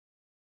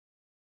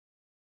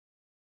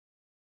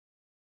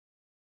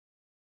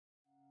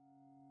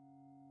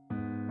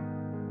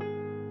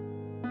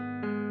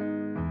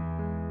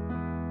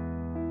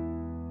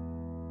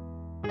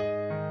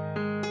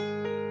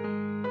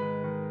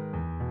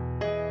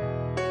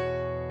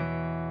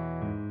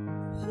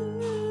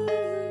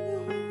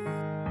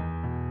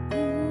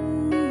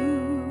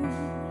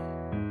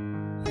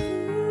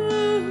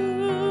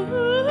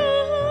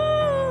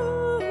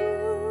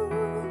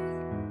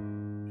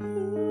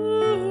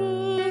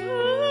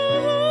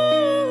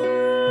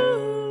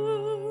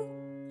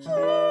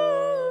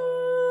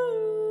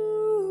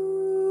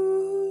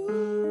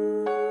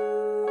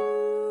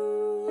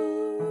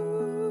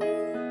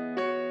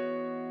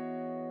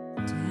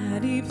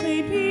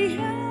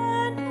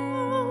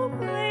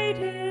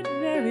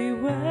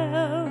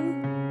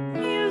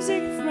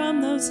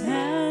those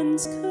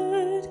hands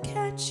could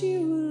catch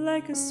you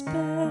like a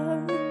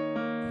spell.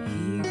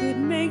 He could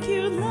make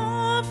you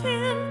love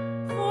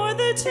him, for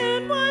the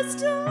tune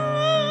was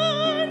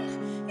done.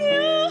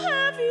 You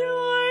have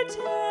your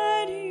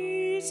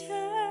daddy's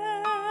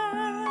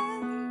hands.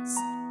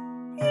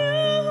 You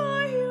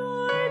are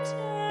your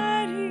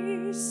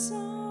daddy's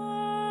son.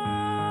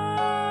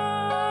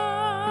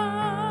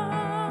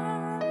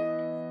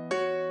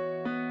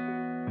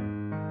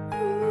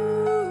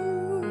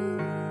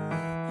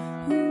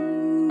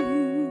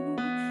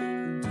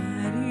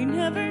 Daddy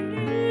never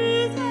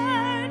knew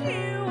that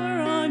you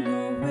were on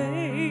your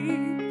way.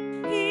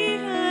 He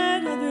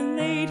had other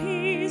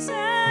ladies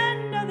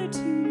and other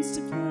tunes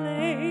to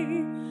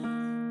play.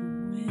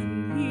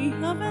 When he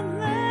up and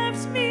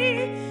left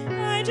me,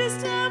 I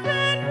just up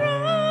and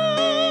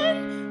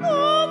run.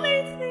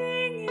 Only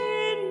thing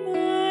in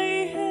my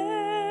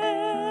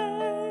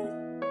head,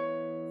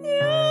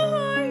 you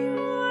are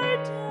your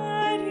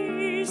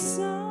daddy's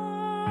son.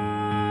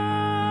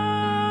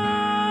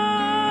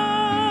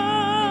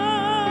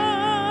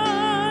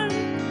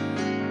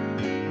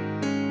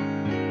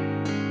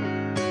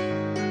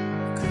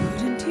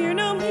 Couldn't hear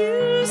no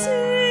music,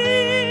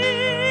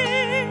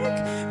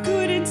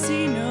 couldn't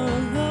see no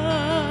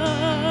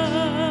light.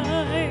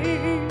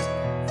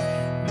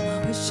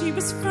 Mama, she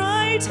was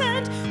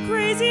frightened,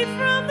 crazy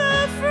from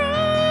the fright.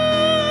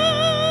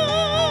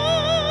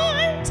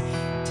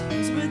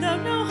 Tears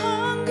without no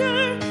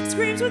hunger,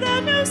 screams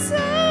without no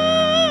sound.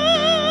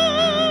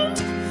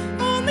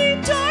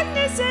 Only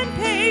darkness and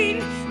pain,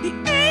 the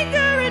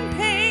anger and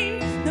pain,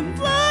 the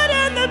blood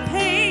and the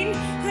pain.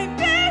 I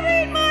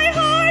buried my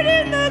heart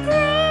in the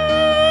ground,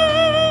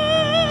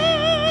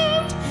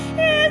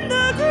 in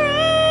the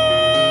ground.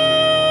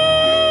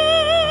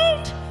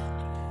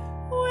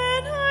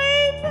 When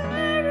I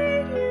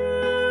buried you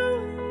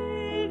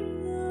in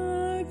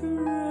the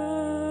ground.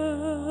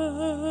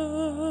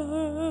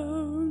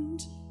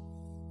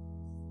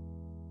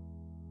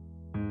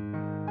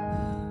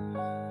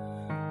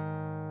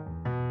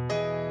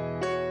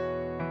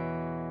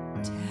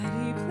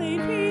 Daddy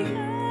played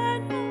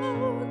piano,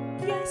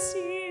 yes,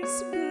 he's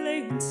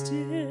playing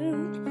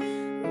still.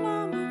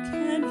 Mama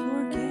can't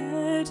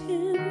forget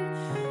him,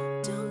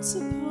 don't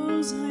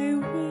suppose I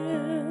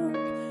will.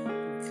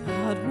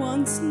 God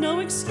wants no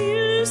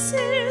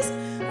excuses,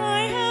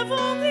 I have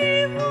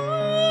only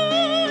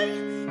one.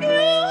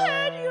 You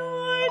had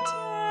your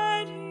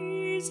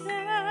daddy's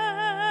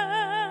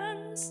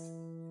hands.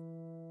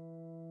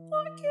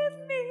 Forgive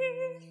me.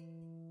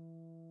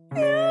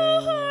 You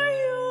are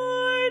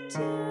your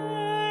daddy's